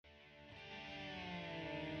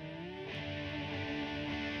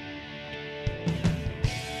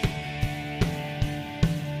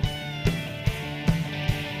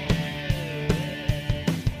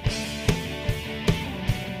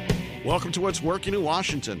Welcome to What's Working in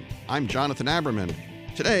Washington. I'm Jonathan Aberman.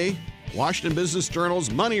 Today, Washington Business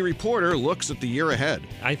Journal's Money Reporter looks at the year ahead.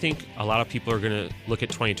 I think a lot of people are going to look at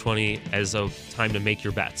 2020 as a time to make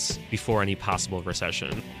your bets before any possible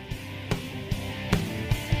recession.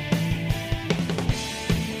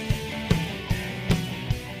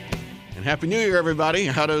 And Happy New Year, everybody.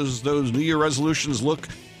 How does those New Year resolutions look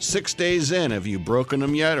 6 days in? Have you broken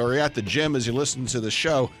them yet, or are you at the gym as you listen to the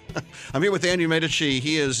show? I'm here with Andy Medici.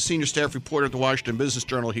 He is a senior staff reporter at the Washington Business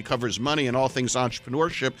Journal. He covers money and all things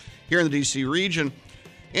entrepreneurship here in the D.C. region.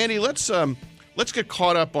 Andy, let's get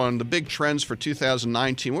caught up on the big trends for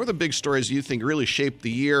 2019. What are the big stories you think really shaped the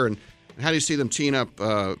year, and how do you see them teeing up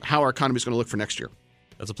how our economy is going to look for next year?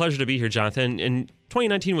 It's a pleasure to be here, Jonathan. And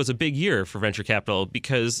 2019 was a big year for venture capital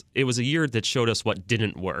because it was a year that showed us what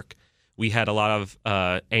didn't work. We had a lot of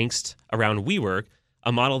angst around WeWork,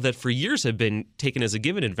 a model that for years had been taken as a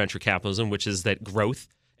given in venture capitalism, which is that growth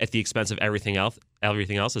at the expense of everything else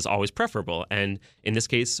is always preferable. And in this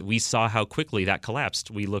case, we saw how quickly that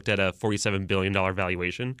collapsed. We looked at a $47 billion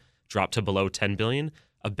valuation, dropped to below $10 billion,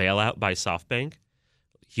 a bailout by SoftBank,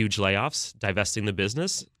 huge layoffs, divesting the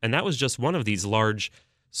business. And that was just one of these large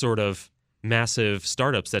sort of massive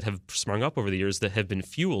startups that have sprung up over the years that have been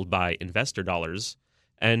fueled by investor dollars.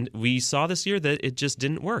 And we saw this year that it just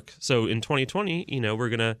didn't work. So in 2020, we're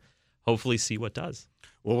going to hopefully see what does.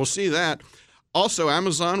 Well, we'll see that. Also,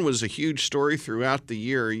 Amazon was a huge story throughout the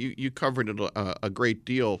year. You covered it a great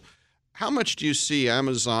deal. How much do you see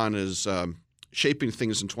Amazon as shaping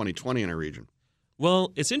things in 2020 in our region?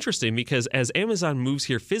 Well, it's interesting because as Amazon moves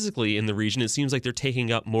here physically in the region, it seems like they're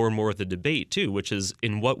taking up more and more of the debate, too, which is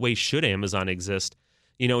in what way should Amazon exist?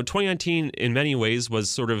 2019, in many ways, was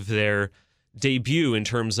sort of their debut in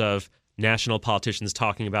terms of national politicians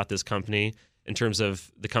talking about this company, in terms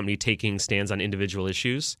of the company taking stands on individual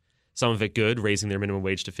issues. Some of it good, raising their minimum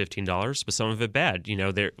wage to $15, but some of it bad,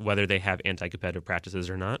 whether they have anti-competitive practices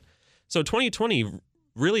or not. So 2020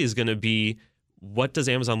 really is going to be what does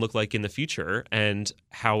Amazon look like in the future, and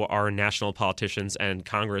how are national politicians and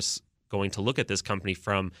Congress going to look at this company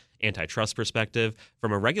from antitrust perspective,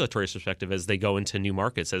 from a regulatory perspective as they go into new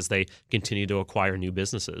markets, as they continue to acquire new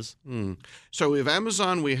businesses. So with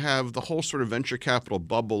Amazon, we have the whole sort of venture capital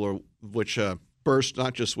bubble, which burst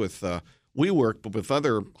not just with WeWork, but with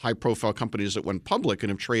other high-profile companies that went public and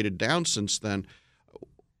have traded down since then.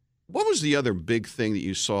 What was the other big thing that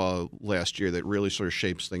you saw last year that really sort of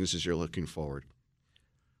shapes things as you're looking forward?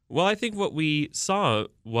 Well, I think what we saw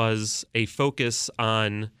was a focus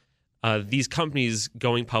on these companies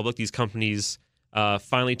going public, these companies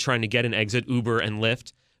finally trying to get an exit, Uber and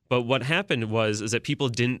Lyft. But what happened is that people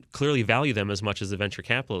didn't clearly value them as much as the venture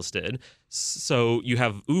capitalists did. So you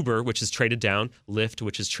have Uber, which is traded down, Lyft,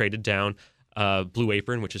 which is traded down, Blue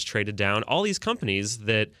Apron, which is traded down. All these companies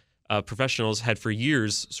that professionals had for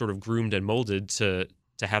years sort of groomed and molded to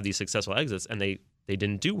have these successful exits, and they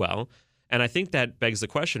didn't do well. And I think that begs the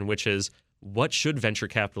question, which is, what should venture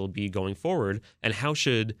capital be going forward, and how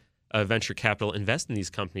should venture capital invest in these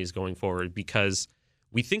companies going forward? Because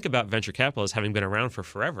we think about venture capital as having been around for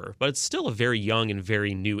forever, but it's still a very young and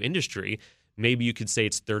very new industry. Maybe you could say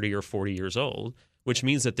it's 30 or 40 years old, which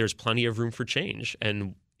means that there's plenty of room for change.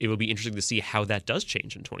 And it will be interesting to see how that does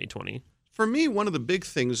change in 2020. For me, one of the big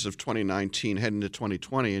things of 2019 heading into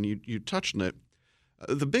 2020, and you touched on it,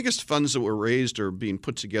 the biggest funds that were raised or being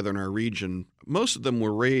put together in our region, most of them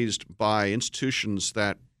were raised by institutions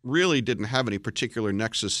that really didn't have any particular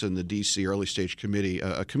nexus in the D.C. early stage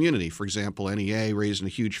community. For example, NEA raising a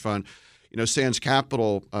huge fund. Sands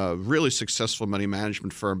Capital, a really successful money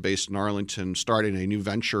management firm based in Arlington, starting a new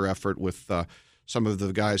venture effort with some of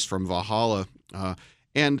the guys from Valhalla.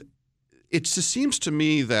 And it just seems to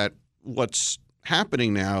me that what's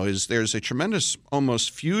happening now is there's a tremendous almost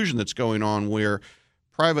fusion that's going on where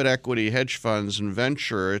private equity, hedge funds, and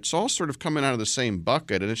venture, it's all sort of coming out of the same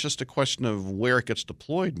bucket, and it's just a question of where it gets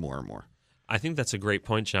deployed more and more. I think that's a great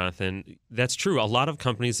point, Jonathan. That's true. A lot of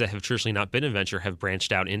companies that have traditionally not been in venture have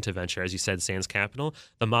branched out into venture. As you said, Sands Capital,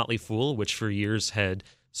 the Motley Fool, which for years had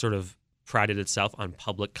sort of prided itself on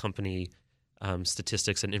public company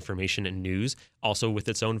statistics and information and news, also with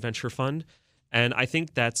its own venture fund. And I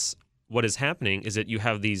think that's what is happening is that you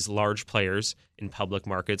have these large players in public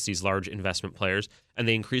markets, these large investment players, and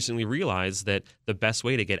they increasingly realize that the best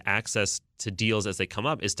way to get access to deals as they come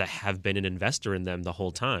up is to have been an investor in them the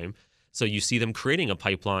whole time. So you see them creating a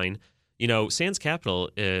pipeline. Sands Capital,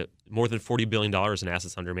 more than $40 billion in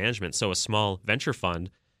assets under management. So a small venture fund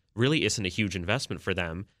really isn't a huge investment for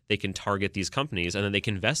them. They can target these companies and then they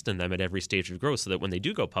can invest in them at every stage of growth so that when they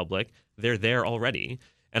do go public, they're there already.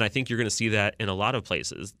 And I think you're going to see that in a lot of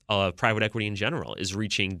places. Private equity in general is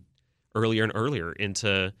reaching earlier and earlier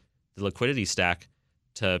into the liquidity stack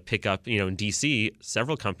to pick up, in DC,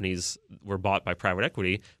 several companies were bought by private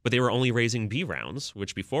equity, but they were only raising B rounds,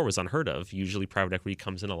 which before was unheard of. Usually private equity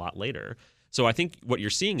comes in a lot later. So I think what you're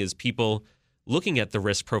seeing is people looking at the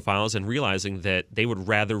risk profiles and realizing that they would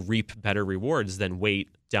rather reap better rewards than wait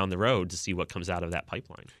down the road to see what comes out of that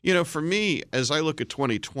pipeline. For me, as I look at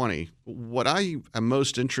 2020, what I am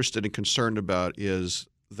most interested and concerned about is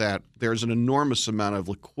that there's an enormous amount of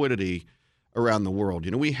liquidity around the world.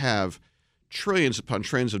 We have trillions upon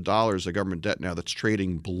trillions of dollars of government debt now that's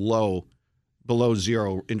trading below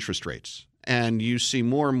zero interest rates. And you see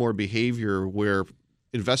more and more behavior where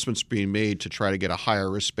investments being made to try to get a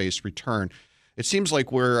higher risk-based return. It seems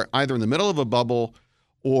like we're either in the middle of a bubble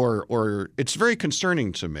or it's very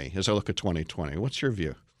concerning to me as I look at 2020. What's your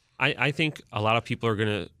view? I think a lot of people are going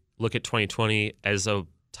to look at 2020 as a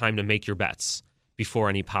time to make your bets before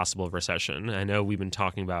any possible recession. I know we've been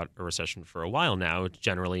talking about a recession for a while now,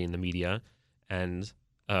 generally in the media and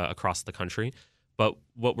across the country. But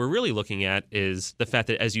what we're really looking at is the fact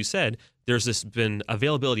that, as you said, there's been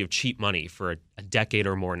availability of cheap money for a decade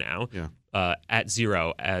or more now. At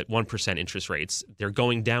zero, at 1% interest rates. They're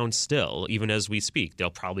going down still, even as we speak. They'll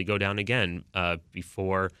probably go down again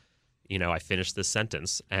before, I finish this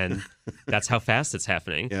sentence. And that's how fast it's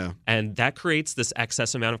happening. Yeah. And that creates this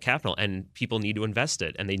excess amount of capital, and people need to invest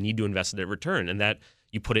it, and they need to invest it at return. And that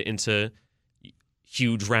you put it into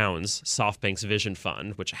huge rounds, SoftBank's Vision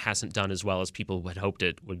Fund, which hasn't done as well as people had hoped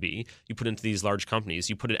it would be. You put it into these large companies.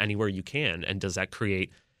 You put it anywhere you can. And does that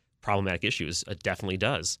create problematic issues? It definitely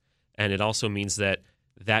does. And it also means that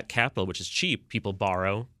capital, which is cheap, people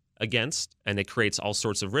borrow against, and it creates all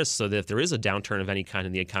sorts of risks so that if there is a downturn of any kind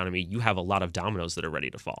in the economy, you have a lot of dominoes that are ready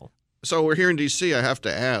to fall. So we're here in D.C. I have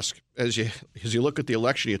to ask, as you look at the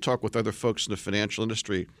election, you talk with other folks in the financial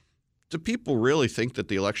industry, do people really think that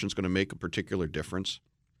the election is going to make a particular difference?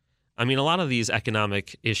 I mean, a lot of these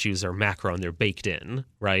economic issues are macro and they're baked in,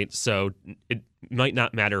 right? So it might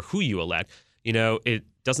not matter who you elect. It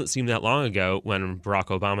doesn't seem that long ago when Barack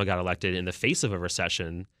Obama got elected in the face of a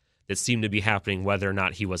recession that seemed to be happening whether or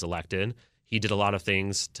not he was elected. He did a lot of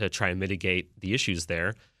things to try and mitigate the issues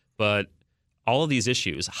there. But all of these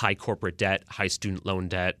issues, high corporate debt, high student loan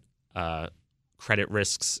debt, credit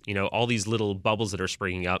risks, all these little bubbles that are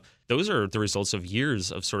springing up, those are the results of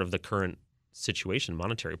years of sort of the current situation,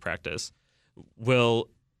 monetary practice. Will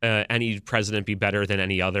any president be better than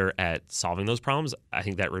any other at solving those problems? I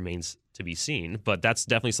think that remains to be seen. But that's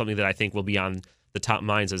definitely something that I think will be on the top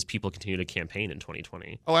minds as people continue to campaign in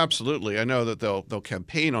 2020. Oh, absolutely. I know that they'll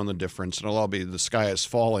campaign on the difference, and it'll all be the sky is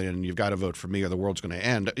falling and you've got to vote for me or the world's going to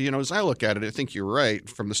end. As I look at it, I think you're right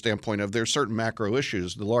from the standpoint of there's certain macro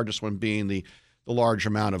issues, the largest one being the large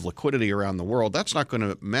amount of liquidity around the world. That's not going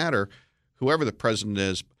to matter whoever the president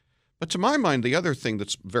is. But to my mind, the other thing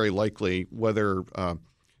that's very likely, whether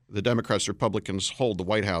the Democrats or Republicans hold the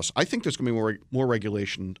White House, I think there's going to be more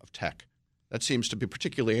regulation of tech. That seems to be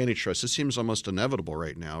particularly antitrust. It seems almost inevitable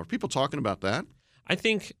right now. Are people talking about that? I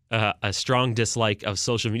think a strong dislike of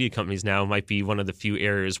social media companies now might be one of the few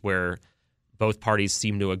areas where both parties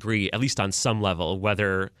seem to agree, at least on some level,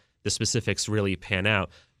 whether the specifics really pan out.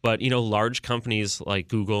 But, large companies like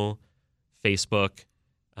Google, Facebook,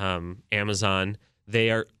 Amazon, they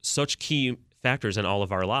are such key factors in all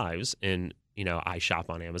of our lives. And, I shop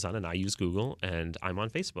on Amazon and I use Google and I'm on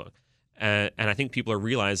Facebook. And I think people are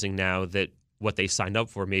realizing now that what they signed up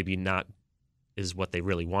for maybe not is what they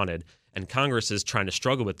really wanted. And Congress is trying to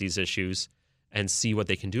struggle with these issues and see what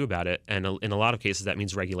they can do about it. And in a lot of cases, that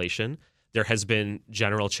means regulation. There has been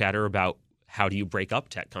general chatter about how do you break up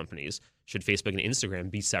tech companies? Should Facebook and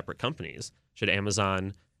Instagram be separate companies? Should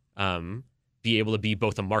Amazon be able to be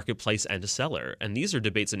both a marketplace and a seller? And these are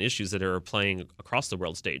debates and issues that are playing across the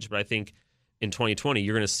world stage. But I think in 2020,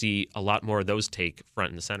 you're going to see a lot more of those take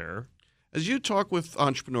front and center. As you talk with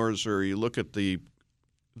entrepreneurs or you look at the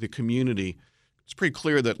community, it's pretty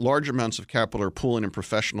clear that large amounts of capital are pooling in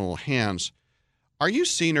professional hands. Are you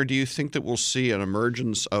seeing, or do you think that we'll see an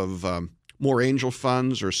emergence of more angel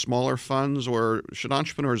funds or smaller funds, or should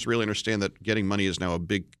entrepreneurs really understand that getting money is now a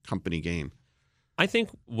big company game? I think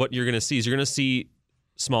what you're going to see is you're going to see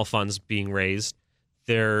small funds being raised.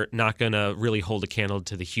 They're not going to really hold a candle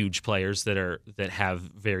to the huge players that have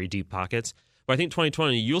very deep pockets. But I think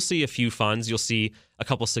 2020, you'll see a few funds. You'll see a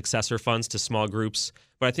couple successor funds to small groups.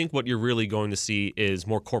 But I think what you're really going to see is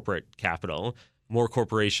more corporate capital, more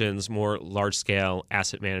corporations, more large-scale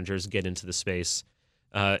asset managers get into the space.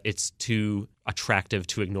 It's too attractive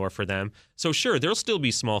to ignore for them. So sure, there'll still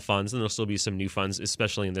be small funds and there'll still be some new funds,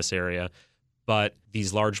 especially in this area. But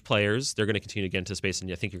these large players, they're going to continue to get into space, and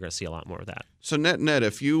I think you're going to see a lot more of that. So net,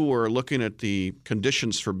 if you were looking at the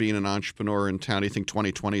conditions for being an entrepreneur in town, do you think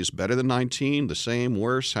 2020 is better than 19, the same,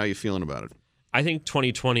 worse? How are you feeling about it? I think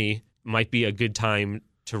 2020 might be a good time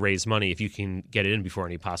to raise money if you can get it in before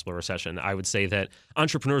any possible recession. I would say that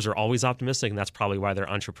entrepreneurs are always optimistic, and that's probably why they're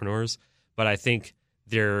entrepreneurs. But I think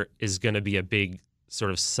there is going to be a big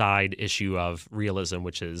sort of side issue of realism,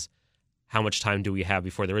 which is how much time do we have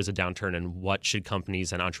before there is a downturn, and what should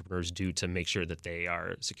companies and entrepreneurs do to make sure that they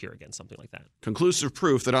are secure against something like that? Conclusive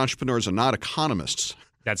proof that entrepreneurs are not economists.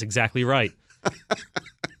 That's exactly right.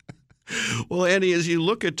 Well, Andy, as you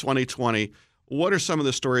look at 2020, what are some of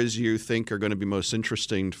the stories you think are going to be most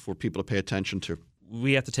interesting for people to pay attention to?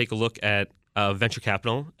 We have to take a look at venture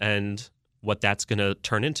capital and what that's going to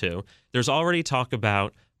turn into. There's already talk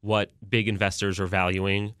about what big investors are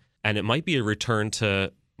valuing, and it might be a return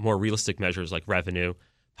to more realistic measures like revenue,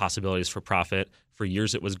 possibilities for profit. For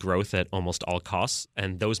years, it was growth at almost all costs,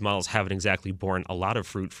 and those models haven't exactly borne a lot of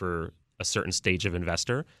fruit for a certain stage of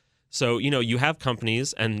investor. So, you have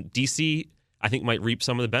companies, and DC, I think, might reap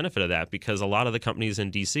some of the benefit of that, because a lot of the companies in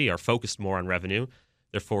DC are focused more on revenue.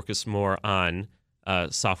 They're focused more on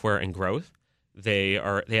software and growth. They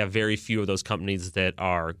have very few of those companies that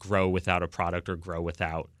are grow without a product or grow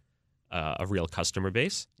without a real customer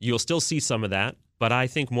base. You'll still see some of that, but I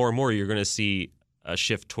think more and more you're going to see a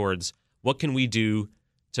shift towards what can we do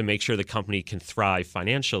to make sure the company can thrive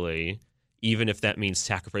financially, even if that means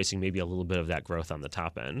sacrificing maybe a little bit of that growth on the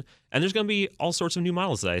top end. And there's going to be all sorts of new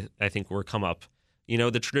models that I think will come up.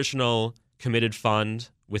 The traditional committed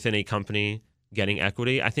fund within a company getting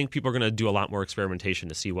equity. I think people are going to do a lot more experimentation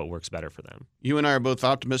to see what works better for them. You and I are both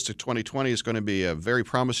optimistic 2020 is going to be a very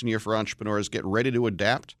promising year for entrepreneurs. Get ready to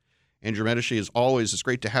adapt. Andrew Medici, as always, it's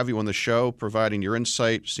great to have you on the show, providing your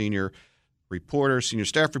insight, senior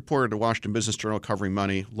staff reporter at the Washington Business Journal covering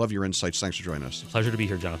money. Love your insights. Thanks for joining us. Pleasure to be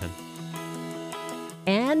here, Jonathan.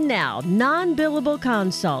 And now, non-billable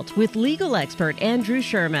consult with legal expert Andrew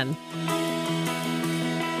Sherman.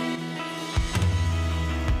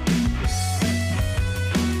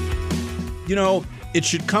 It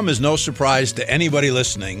should come as no surprise to anybody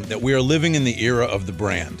listening that we are living in the era of the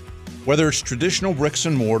brand. Whether it's traditional bricks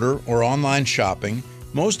and mortar or online shopping,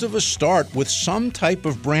 most of us start with some type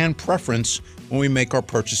of brand preference when we make our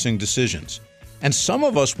purchasing decisions. And some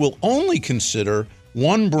of us will only consider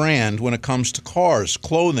one brand when it comes to cars,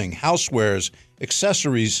 clothing, housewares,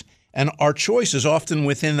 accessories, and our choice is often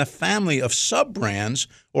within a family of sub-brands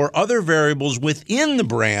or other variables within the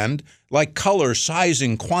brand, like color,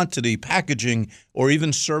 sizing, quantity, packaging, or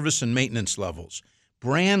even service and maintenance levels.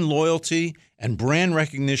 Brand loyalty and brand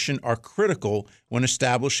recognition are critical when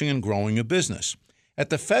establishing and growing a business. At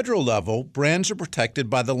the federal level, brands are protected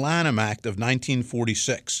by the Lanham Act of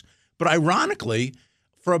 1946. But ironically,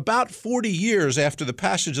 for about 40 years after the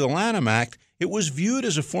passage of the Lanham Act, it was viewed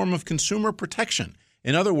as a form of consumer protection.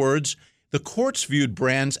 In other words, the courts viewed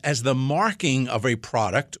brands as the marking of a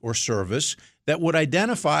product or service that would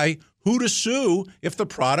identify who to sue if the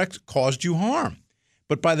product caused you harm.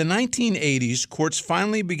 But by the 1980s, courts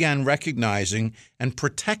finally began recognizing and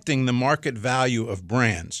protecting the market value of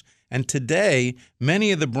brands. And today,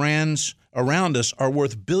 many of the brands around us are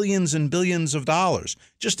worth billions and billions of dollars.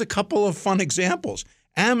 Just a couple of fun examples.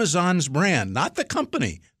 Amazon's brand, not the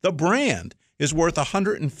company, the brand, is worth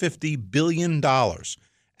 $150 billion.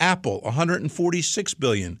 Apple, $146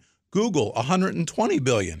 billion. Google, $120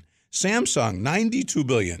 billion. Samsung, $92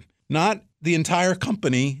 billion. Not the entire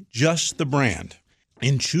company, just the brand.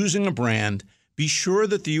 In choosing a brand, be sure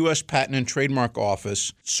that the U.S. Patent and Trademark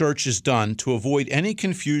Office search is done to avoid any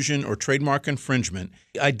confusion or trademark infringement.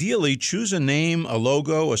 Ideally, choose a name, a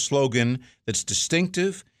logo, a slogan that's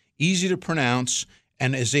distinctive, easy to pronounce,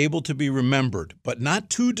 and is able to be remembered, but not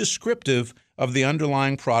too descriptive of the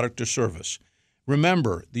underlying product or service.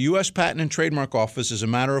 Remember, the U.S. Patent and Trademark Office, as a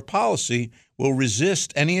matter of policy, will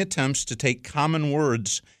resist any attempts to take common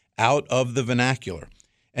words out of the vernacular.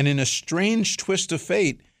 And in a strange twist of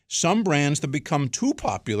fate, some brands that become too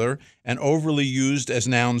popular and overly used as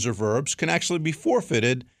nouns or verbs can actually be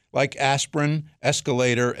forfeited, like aspirin,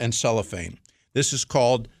 escalator, and cellophane. This is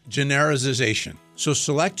called genericization. So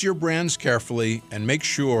select your brands carefully and make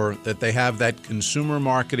sure that they have that consumer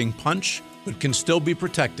marketing punch, but can still be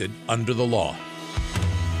protected under the law.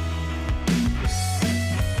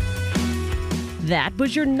 That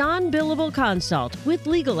was your non-billable consult with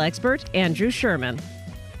legal expert Andrew Sherman.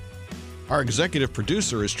 Our executive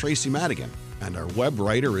producer is Tracy Madigan, and our web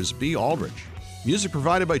writer is B. Aldrich. Music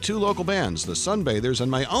provided by two local bands, the Sunbathers and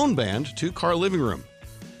my own band, Two Car Living Room.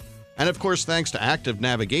 And of course, thanks to Active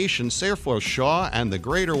Navigation, Sarefoyle Shaw, and the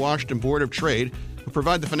Greater Washington Board of Trade, who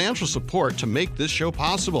provide the financial support to make this show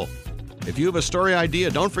possible. If you have a story idea,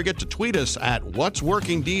 don't forget to tweet us at What's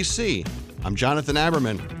Working DC. I'm Jonathan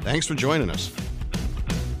Aberman. Thanks for joining us.